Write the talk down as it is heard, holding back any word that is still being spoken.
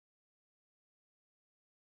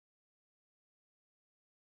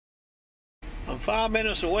5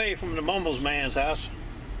 minutes away from the Mumbles man's house.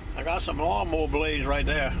 I got some lawnmower blades right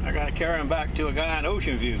there. I got to carry them back to a guy in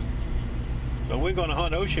Ocean View. So we're going to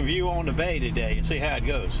hunt Ocean View on the bay today and see how it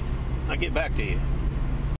goes. I'll get back to you.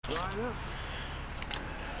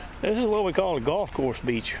 This is what we call a golf course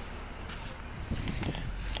beach.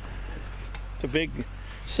 It's a big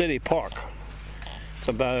city park. It's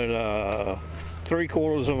about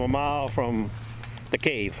 3/4 of a mile from the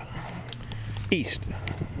cave, east.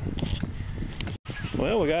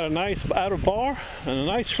 Well, we got a nice outer bar and a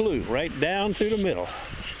nice slough right down through the middle.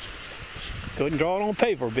 Couldn't draw it on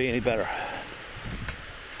paper be any better.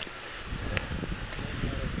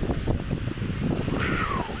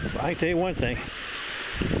 I can tell you one thing.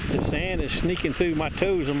 The sand is sneaking through my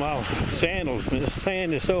toes and my sandals. The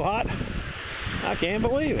sand is so hot, I can't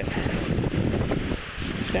believe it.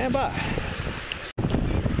 Stand by.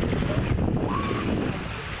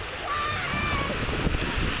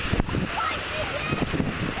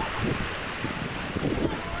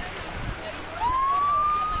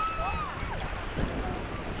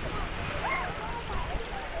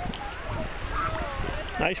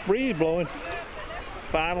 Nice breeze blowing,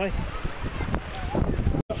 finally.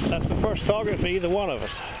 That's the first target for either one of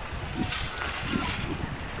us.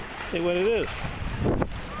 See what it is.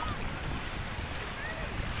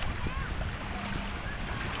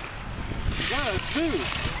 Yeah, a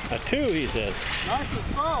 2. A 2, he says. Nice and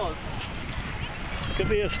solid. Could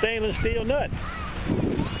be a stainless steel nut.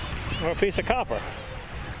 Or a piece of copper.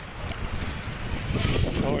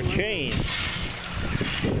 Or a chain.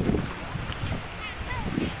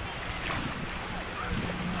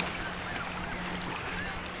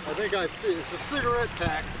 I think I see. It's a cigarette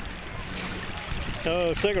pack.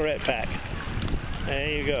 Oh, cigarette pack. There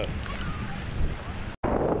you go. A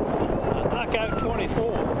knockout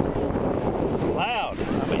 24. Loud.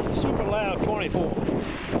 I mean, super loud 24.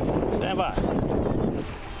 Stand by.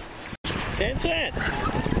 10 cent.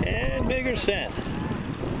 And bigger cent.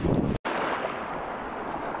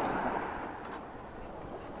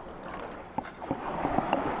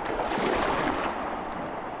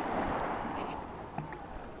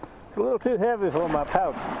 It's a little too heavy for my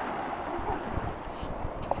pouch.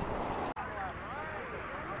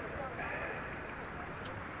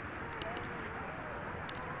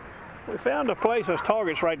 We found a place with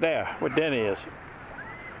targets right there, where Denny is.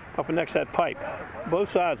 Up next to that pipe.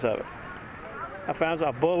 Both sides of it. I found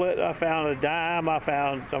a bullet, I found a dime, I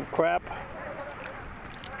found some crap.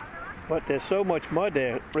 But there's so much mud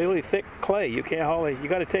there, really thick clay. You can't hardly, you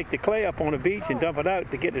got to take the clay up on the beach and dump it out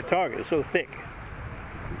to get the target. It's so thick.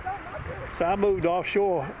 So I moved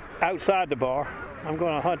offshore outside the bar. I'm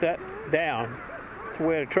going to hunt that down to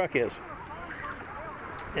where the truck is.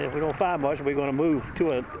 And if we don't find much, we're going to move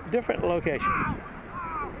to a different location.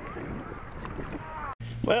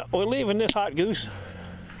 Well, we're leaving this hot goose,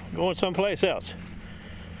 going someplace else.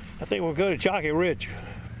 I think we'll go to Jockey Ridge.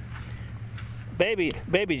 Baby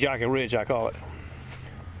Jockey Ridge, I call it.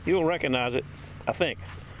 You'll recognize it, I think.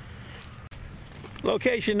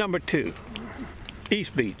 Location number 2,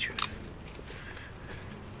 East Beach.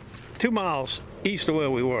 2 miles east of where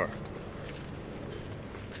we were.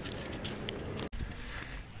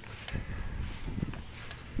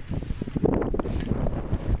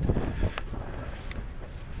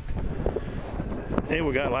 Hey,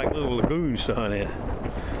 we got like little lagoons to hunt in.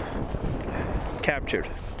 Captured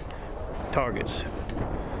targets.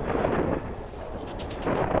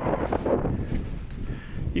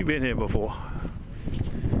 You've been here before.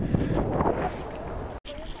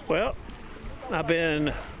 Well, I've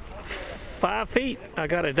been 5 feet. I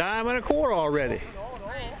got a dime and a quarter already.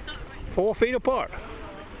 4 feet apart.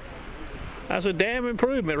 That's a damn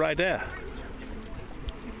improvement right there.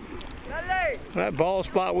 That ball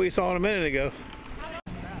spot we saw a minute ago.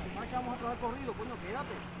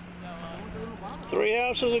 3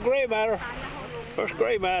 ounces of gray matter. First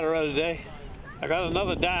gray matter of the day. I got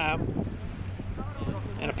another dime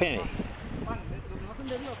and a penny.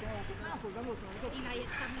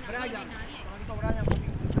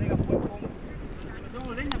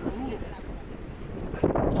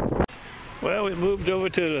 Well, we moved over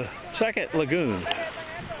to the second lagoon.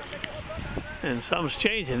 And something's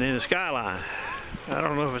changing in the skyline. I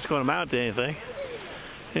don't know if it's going to amount to anything.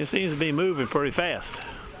 It seems to be moving pretty fast.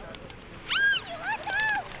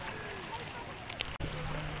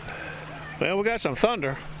 Well, we got some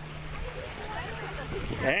thunder.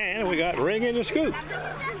 And we got ring in the scoop.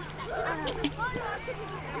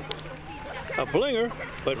 A blinger,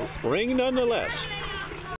 but ring nonetheless.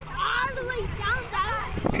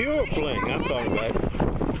 Pure bling, I'm talking about.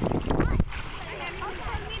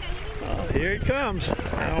 Here it comes.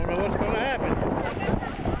 I don't know what's going to happen.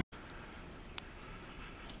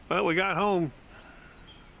 Well, we got home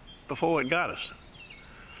before it got us.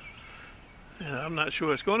 And I'm not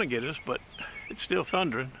sure it's going to get us, but it's still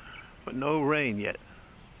thundering, but no rain yet.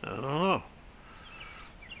 I don't know.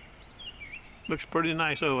 Looks pretty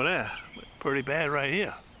nice over there, but pretty bad right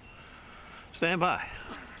here. Stand by.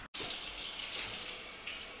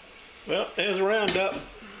 Well, there's a roundup.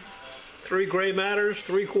 3 gray matters,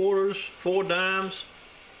 3 quarters, 4 dimes,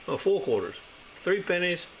 or 4 quarters, 3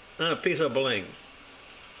 pennies, and a piece of bling.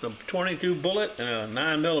 A 22 bullet and a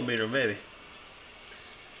 9mm maybe.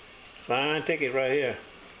 Fine ticket right here.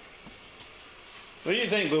 What do you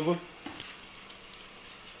think, Boo Boo?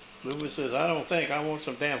 Boo Boo says, I don't think, I want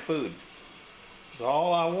some damn food. That's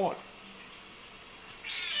all I want.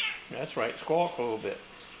 That's right, squawk a little bit.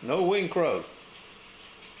 No winged crow.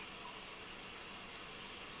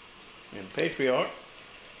 And Patriarch,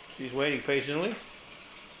 she's waiting patiently.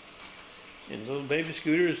 And little baby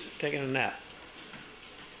Scooter is taking a nap.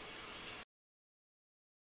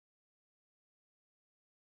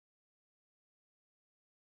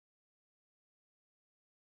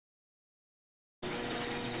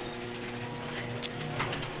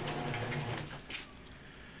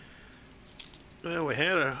 Well, we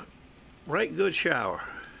had a right good shower.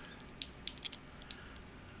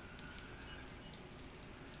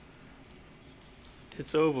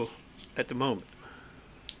 It's over at the moment.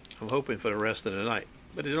 I'm hoping for the rest of the night,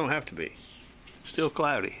 but it don't have to be. It's still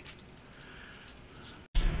cloudy.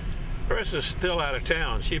 Chris is still out of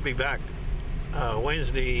town. She'll be back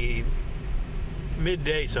Wednesday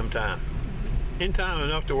midday sometime. In time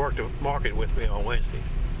enough to work the market with me on Wednesday.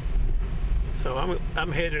 So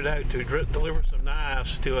I'm headed out to deliver some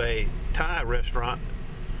knives to a Thai restaurant,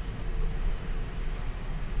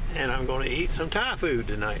 and I'm going to eat some Thai food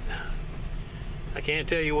tonight. I can't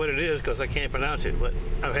tell you what it is because I can't pronounce it, but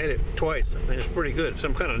I've had it twice and it's pretty good.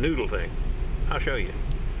 Some kind of noodle thing. I'll show you.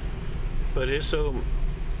 But it's so.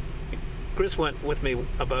 Chris went with me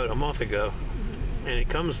about a month ago, and it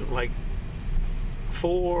comes like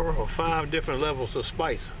 4 or 5 different levels of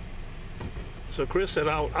spice. So Chris said,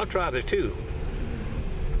 I'll try the 2.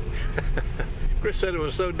 Chris said it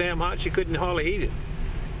was so damn hot she couldn't hardly eat it.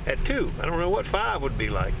 At 2, I don't know what 5 would be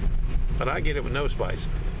like, but I get it with no spice.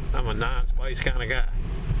 I'm a non-spice kind of guy.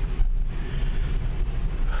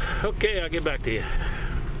 Okay, I'll get back to you.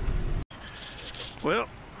 Well,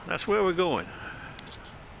 that's where we're going.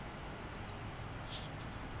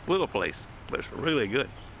 Little place, but it's really good.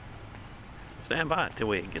 Stand by till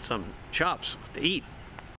we get some chops to eat.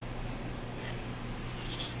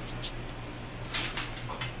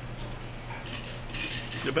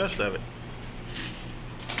 The best of it.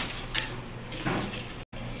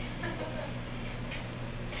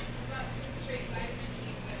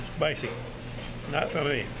 Spicy. Not for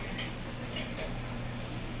me.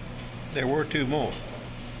 There were 2 more,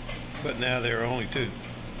 but now there are only 2.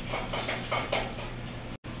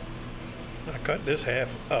 I cut this half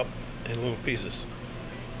up in little pieces.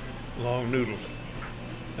 Long noodles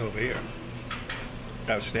over here.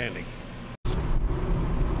 Outstanding.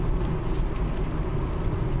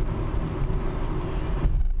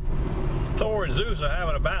 Thor and Zeus are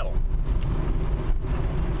having a battle.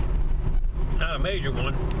 Not a major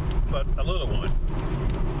one, but a little one.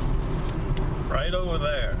 Right over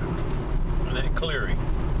there, in that clearing.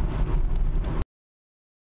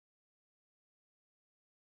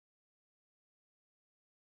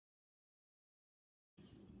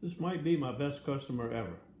 This might be my best customer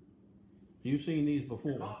ever. You've seen these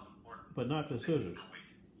before, but not the scissors.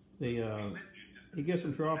 He gets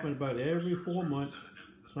them sharpened about every 4 months,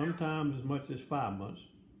 sometimes as much as 5 months,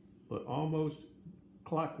 but almost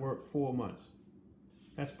clockwork 4 months.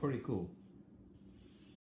 That's pretty cool.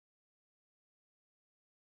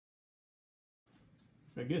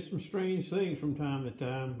 I get some strange things from time to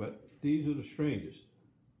time, but these are the strangest.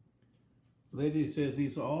 Lady says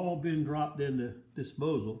these have all been dropped in the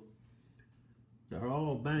disposal. They're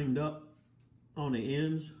all banged up on the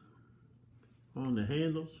ends, on the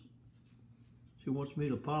handles. She wants me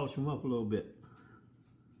to polish them up a little bit.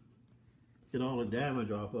 Get all the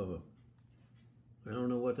damage off of them. I don't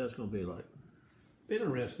know what that's going to be like.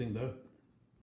 Interesting though.